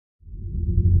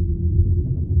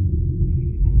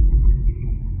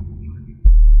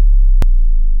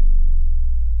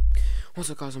What's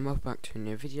up guys, and welcome back to a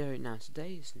new video. Now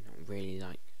today is not really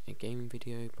like a gaming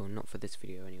video, well not for this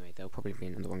video anyway. There'll probably be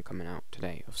another one coming out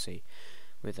today, obviously,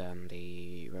 with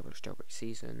the Roblox Jailbreak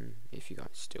season, if you guys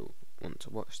still want to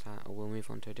watch that, or we'll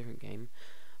move on to a different game.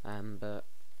 But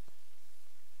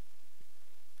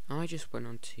I just went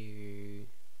on to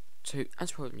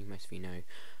as probably most of you know,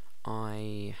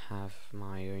 I have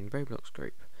my own Roblox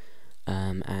group,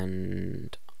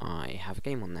 and I have a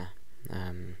game on there.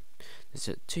 There's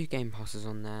 2 game passes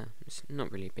on there. It's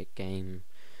not really a big game,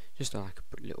 just like a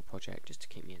little project just to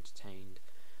keep me entertained.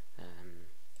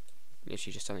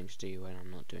 Literally just something to do when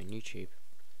I'm not doing YouTube.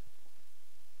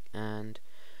 And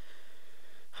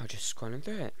I was just scrolling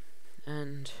through it,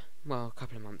 and well, a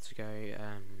couple of months ago,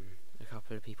 a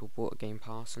couple of people bought a game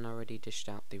pass, and I already dished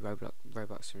out the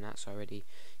Robux from that, so I already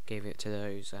gave it to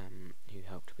those who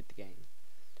helped with the game.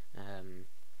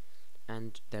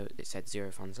 And it said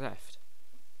 0 funds left.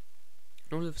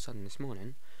 And all of a sudden this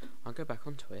morning, I go back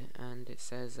onto it, and it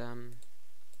says, let me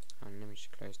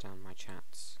just close down my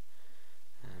chats.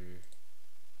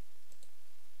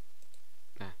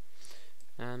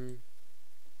 And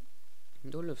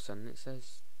all of a sudden it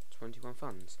says 21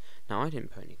 funds. Now I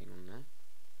didn't put anything on there,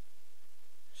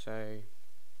 so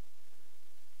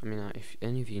I mean, if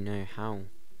any of you know how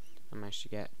I managed to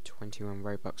get 21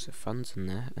 Robux of funds in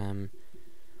there,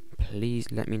 please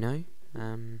let me know.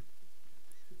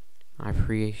 I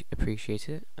appreciate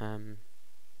it.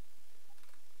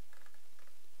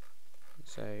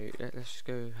 So let's just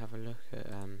go have a look at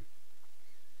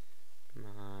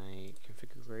my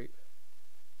configure group.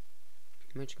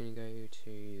 We're just going to go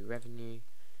to revenue,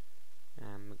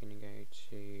 and we're going to go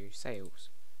to sales.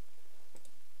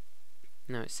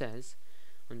 Now it says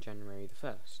on January the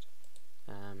 1st,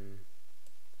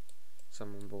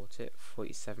 someone bought it,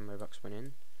 47 Robux went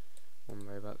in, 1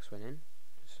 Robux went in.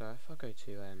 So if I go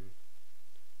to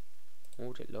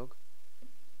audit log,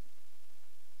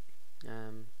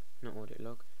 not audit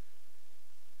log,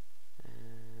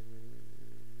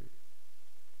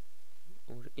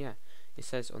 yeah, it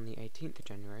says on the 18th of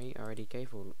January I already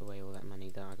gave away all that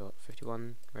money that I got,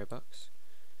 51 Robux.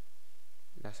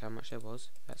 That's how much there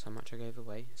was, that's how much I gave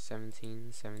away,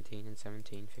 17, 17 and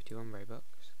 17, 51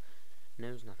 Robux, and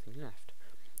there was nothing left.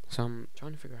 So I'm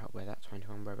trying to figure out where that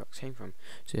 21 Robux came from.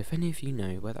 So if any of you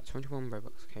know where that 21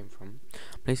 Robux came from,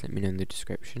 please let me know in the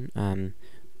description.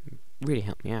 Really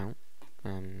help me out.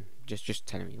 Just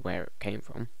telling me where it came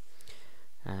from.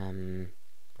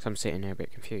 So I'm sitting there a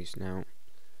bit confused now.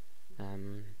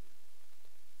 I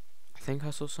think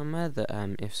I saw somewhere that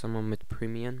if someone with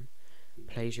premium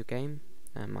plays your game,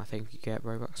 I think you get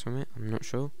Robux from it. I'm not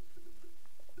sure.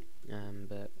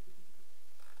 But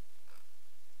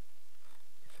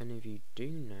if any of you do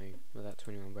know where that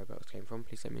 21 Robux came from,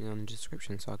 please let me know in the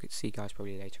description, so I could see you guys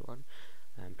probably later on.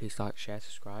 Please like, share,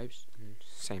 subscribe.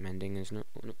 Same ending as not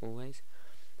always.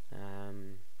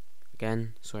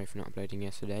 Again, sorry for not uploading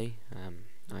yesterday.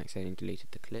 I accidentally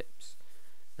deleted the clips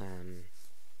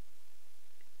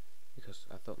because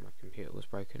I thought my computer was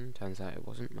broken. Turns out it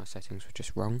wasn't. My settings were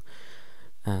just wrong.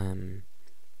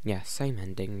 Yeah, same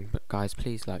ending, but guys,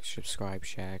 please like, subscribe,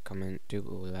 share, comment, do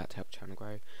all of that to help the channel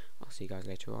grow. I'll see you guys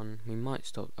later on. I might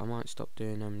stop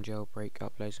doing jailbreak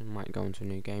uploads and might go into a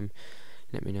new game.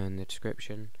 Let me know in the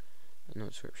description,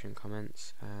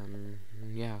 comments.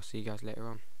 Yeah, I'll see you guys later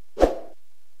on.